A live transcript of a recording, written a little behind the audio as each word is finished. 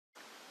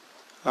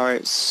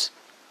Alright,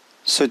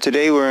 so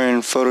today we're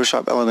in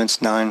Photoshop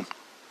Elements 9,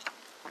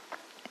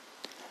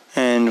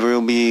 and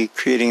we'll be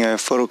creating a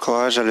photo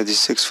collage out of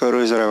these 6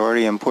 photos that I've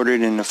already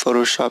imported into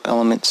Photoshop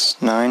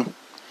Elements 9.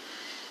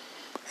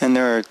 And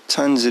there are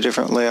tons of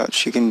different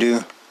layouts you can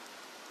do,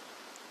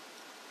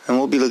 and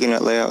we'll be looking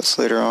at layouts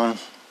later on.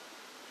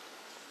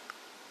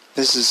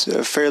 This is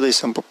a fairly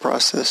simple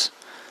process.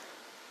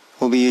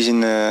 We'll be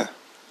using the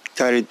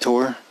guided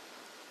tour,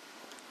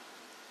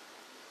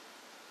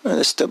 or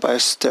the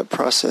step-by-step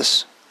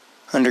process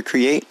under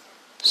create.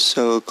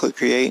 So click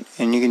create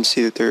and you can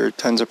see that there are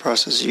tons of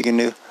processes you can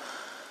do.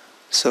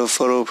 So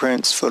photo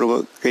prints, photo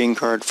book, greeting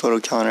card, photo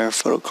calendar,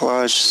 photo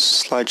collage,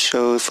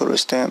 slideshow, photo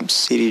stamps,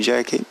 CD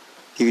jacket,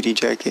 DVD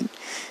jacket,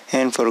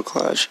 and photo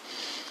collage.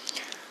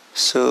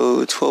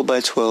 So 12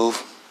 by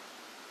 12,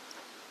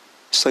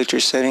 select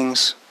your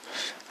settings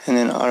and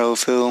then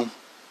autofill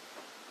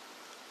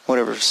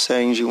whatever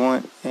settings you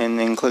want and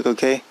then click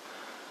OK.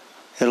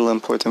 It'll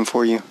import them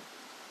for you.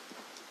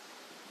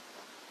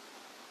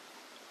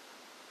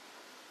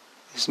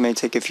 This may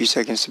take a few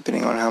seconds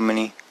depending on how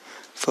many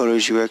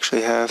photos you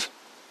actually have.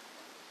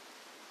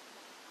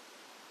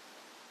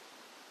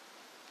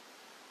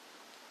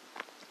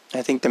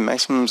 I think the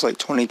maximum is like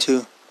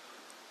 22.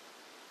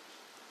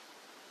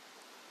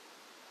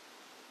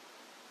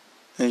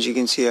 As you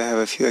can see, I have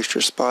a few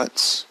extra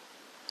spots.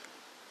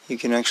 You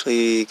can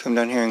actually come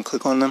down here and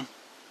click on them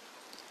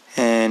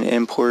and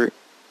import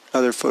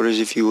other photos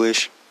if you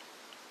wish.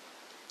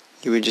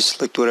 You would just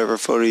select whatever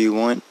photo you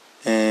want,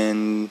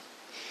 and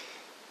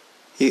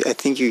I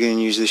think you can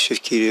use the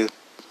shift key to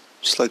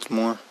select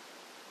more.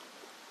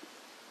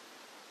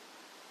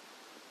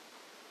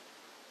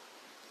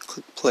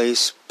 Click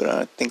place, but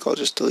I think I'll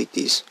just delete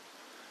these.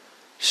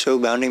 Show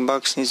bounding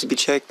box needs to be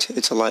checked.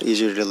 It's a lot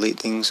easier to delete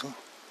things,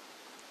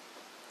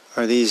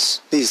 or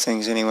these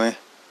things anyway.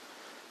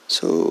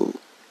 So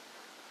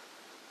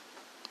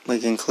we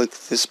can click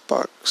this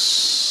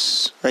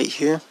box right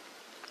here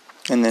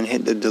and then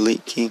hit the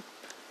delete key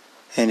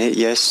and hit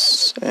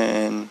yes,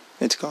 and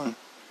it's gone.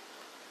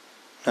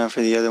 Now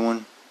for the other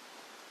one.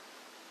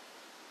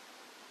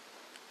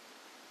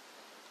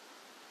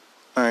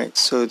 Alright,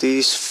 so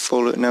these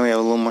photo, now we have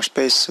a little more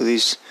space, so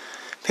these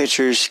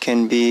pictures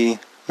can be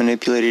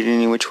manipulated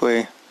any which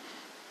way.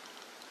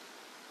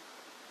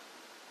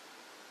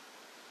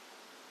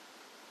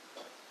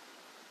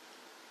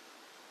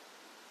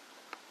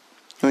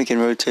 And we can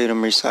rotate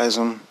them, resize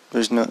them.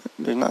 There's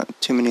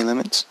not too many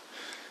limits.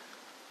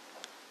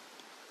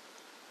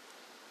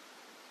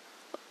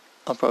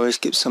 I'll probably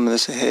skip some of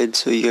this ahead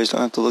so you guys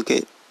don't have to look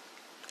at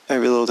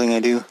every little thing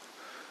I do.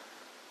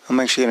 I'm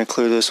actually going to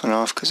clear this one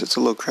off because it's a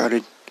little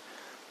crowded,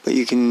 but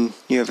you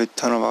have a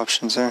ton of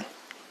options there.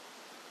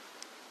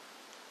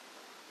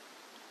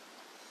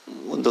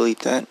 We'll delete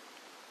that.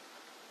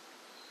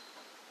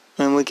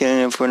 And we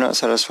can, if we're not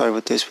satisfied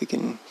with this, we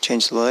can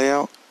change the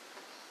layout.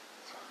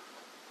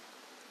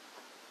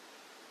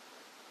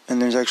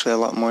 And there's actually a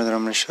lot more that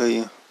I'm going to show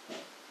you.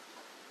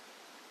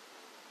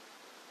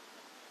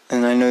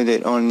 And I know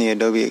that on the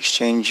Adobe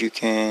Exchange you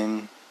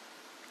can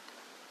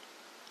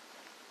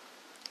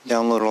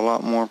download a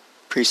lot more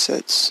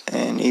presets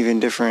and even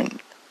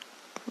different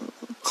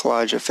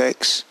collage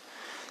effects.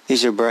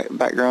 These are bright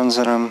backgrounds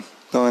that I'm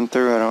going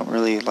through. I don't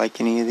really like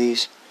any of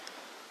these.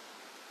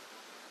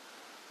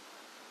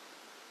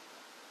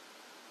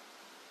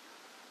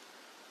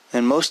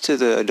 And most of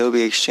the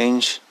Adobe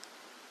Exchange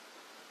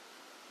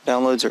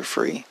downloads are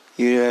free.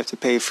 You have to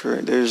pay for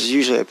it. There's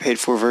usually a paid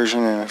for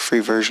version and a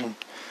free version.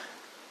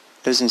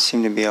 Doesn't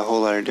seem to be a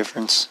whole lot of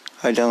difference.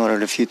 I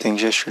downloaded a few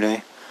things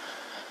yesterday,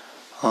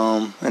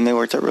 and they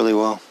worked out really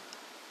well.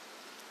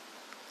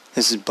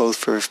 This is both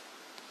for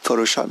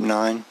Photoshop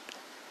 9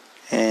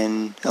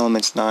 and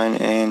Elements 9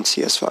 and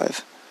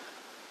CS5.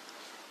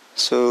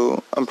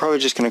 So I'm probably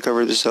just going to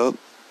cover this up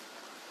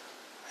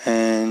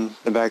and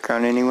the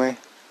background anyway,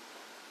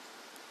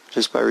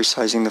 just by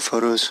resizing the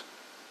photos.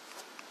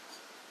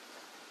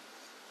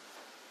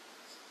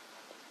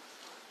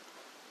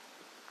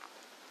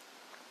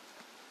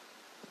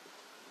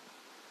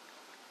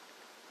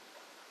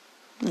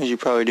 As you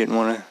probably didn't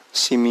want to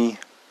see me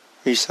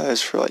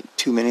resize for like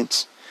 2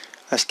 minutes,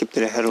 I skipped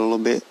it ahead a little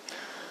bit.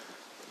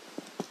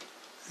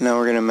 Now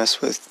we're going to mess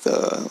with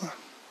the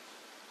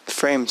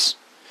frames.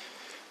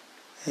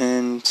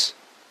 And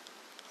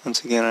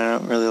once again, I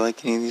don't really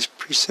like any of these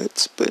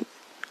presets, but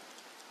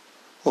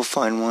we'll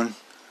find one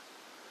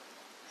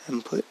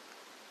and put.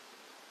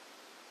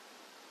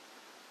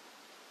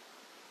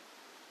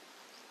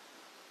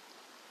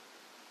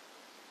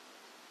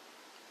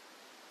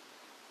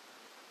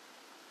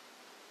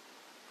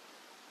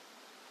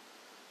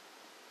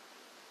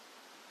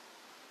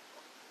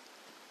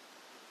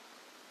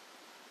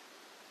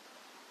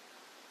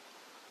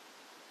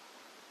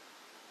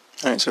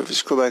 Alright, so if we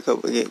scroll back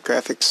up, we get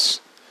graphics.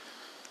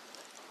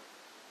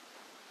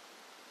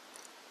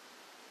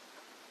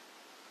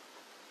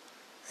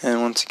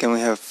 And once again, we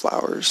have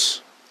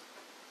flowers.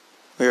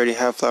 We already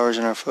have flowers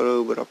in our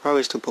photo, but I'll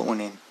probably still put one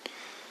in.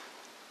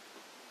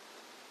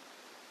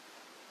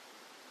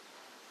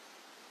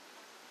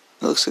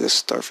 It looks like a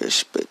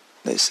starfish, but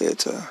they say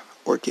it's a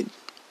orchid.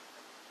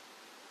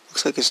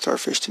 Looks like a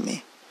starfish to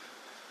me.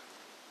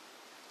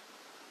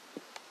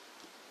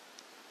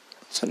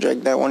 So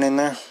drag that one in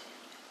there.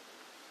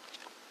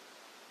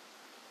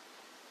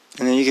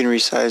 And then you can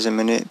resize and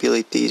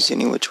manipulate these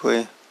any which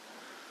way.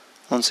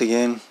 Once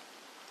again,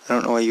 I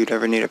don't know why you'd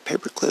ever need a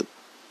paper clip,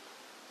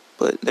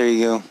 but there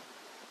you go.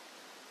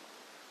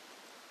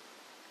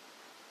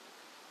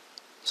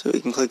 So we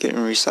can click it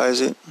and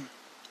resize it.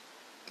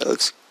 That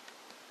looks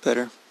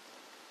better.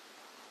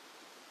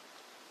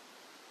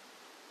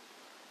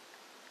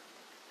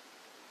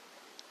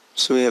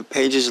 So we have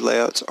pages,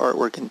 layouts,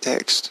 artwork, and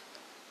text.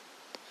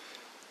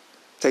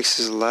 Text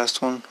is the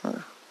last one,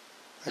 or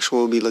actually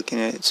we'll be looking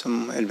at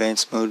some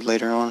advanced mode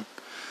later on.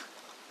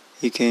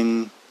 You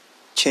can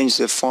change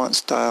the font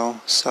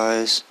style,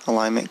 size,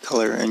 alignment,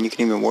 color, and you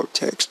can even warp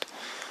text.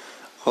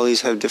 All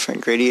these have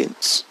different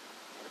gradients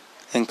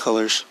and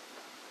colors.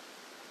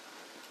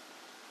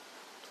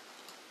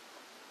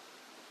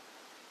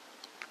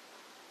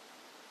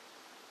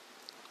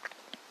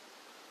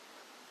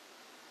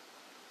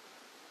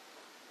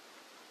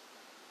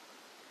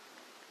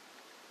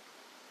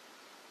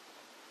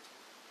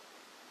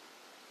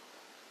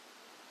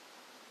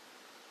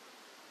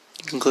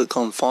 You can click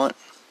on font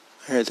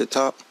here at the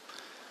top.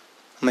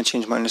 I'm going to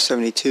change mine to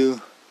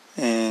 72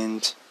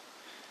 and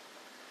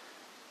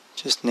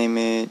just name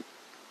it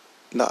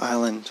The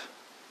Island.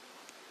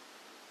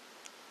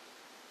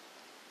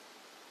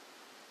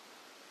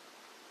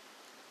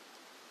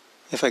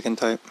 If I can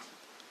type.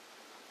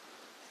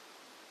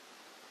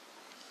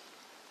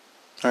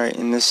 Alright,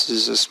 and this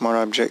is a smart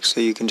object, so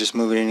you can just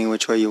move it any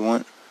which way you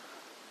want.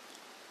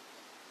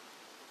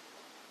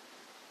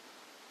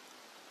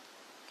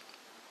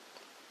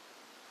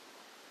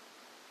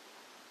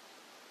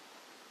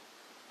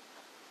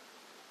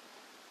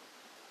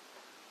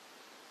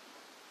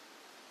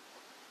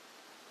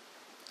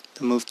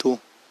 The move tool.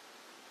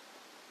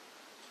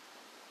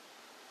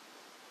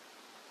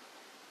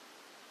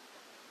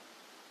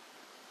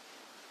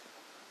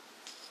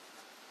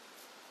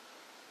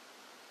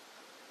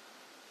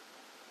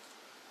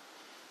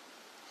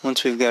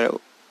 Once we've got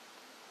it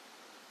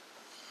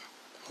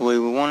the way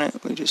we want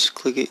it, we just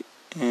click it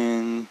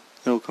and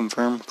it'll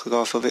confirm. Click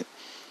off of it.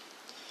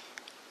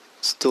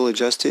 Still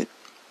adjust it.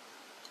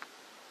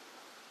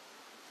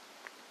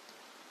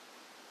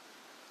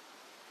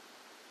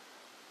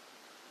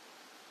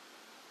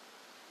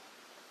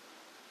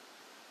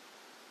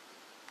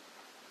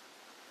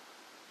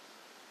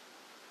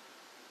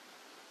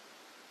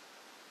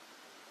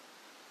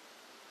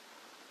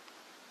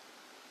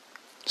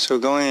 So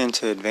going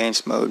into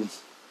advanced mode,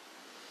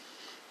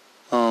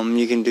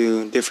 you can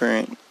do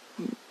different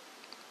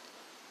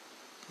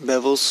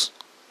bevels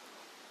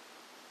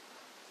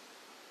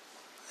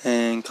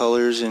and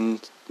colors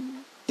and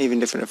even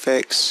different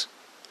effects.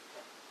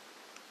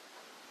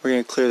 We're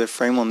going to clear the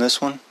frame on this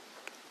one.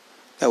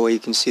 That way you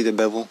can see the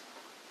bevel.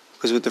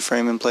 Because with the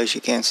frame in place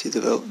you can't see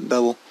the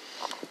bevel.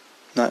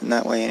 Not in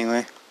that way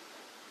anyway.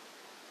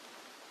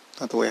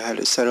 Not the way I had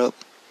it set up.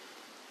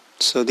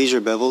 So these are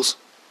bevels.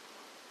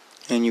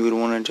 And you would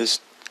want to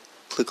just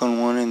click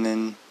on one and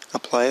then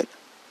apply it.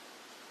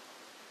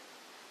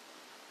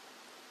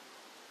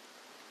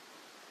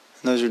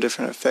 And those are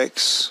different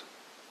effects.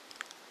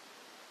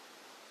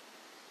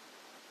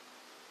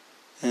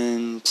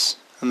 And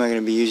I'm not going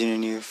to be using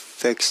any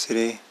effects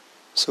today,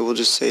 so we'll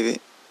just save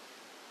it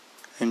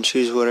and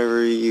choose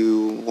whatever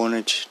you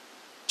want to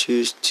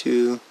choose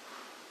to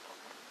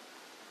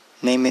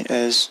name it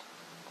as.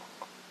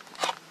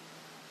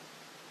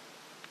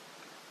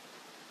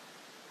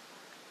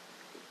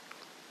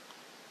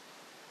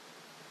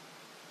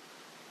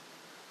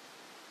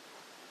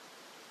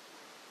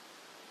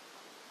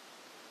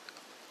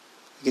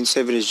 You can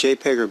save it as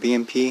JPEG or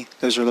BMP.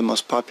 Those are the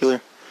most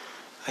popular,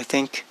 I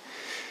think.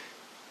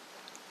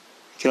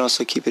 You can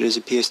also keep it as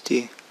a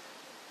PSD.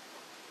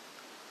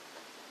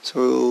 So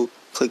we'll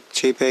click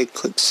JPEG,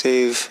 click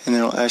save, and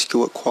then it'll ask you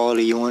what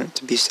quality you want it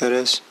to be set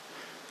as.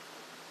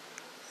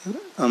 I'm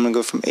going to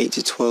go from 8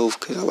 to 12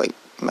 because I like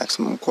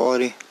maximum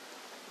quality.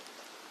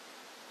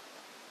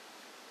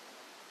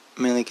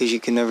 Mainly because you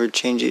can never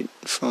change it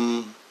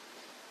from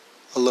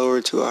a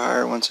lower to a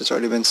higher once it's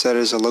already been set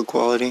as a low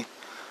quality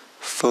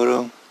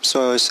photo, so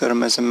I always set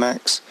them as a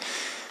max.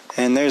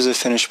 And there's a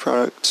finished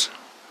product.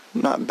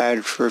 Not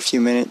bad for a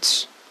few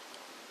minutes.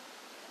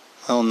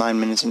 Well, 9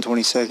 minutes and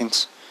 20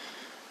 seconds,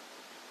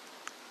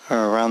 or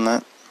around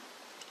that.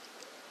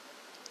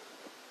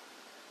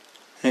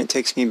 And it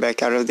takes me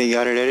back out of the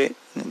guided edit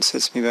and it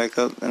sets me back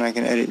up, and I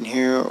can edit in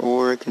here,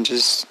 or I can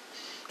just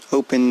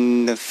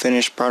open the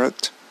finished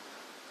product,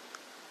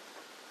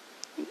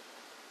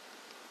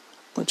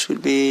 which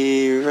would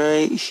be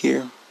right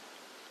here.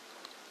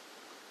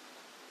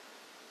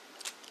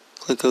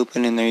 Click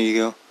open and there you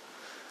go.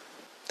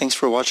 Thanks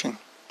for watching.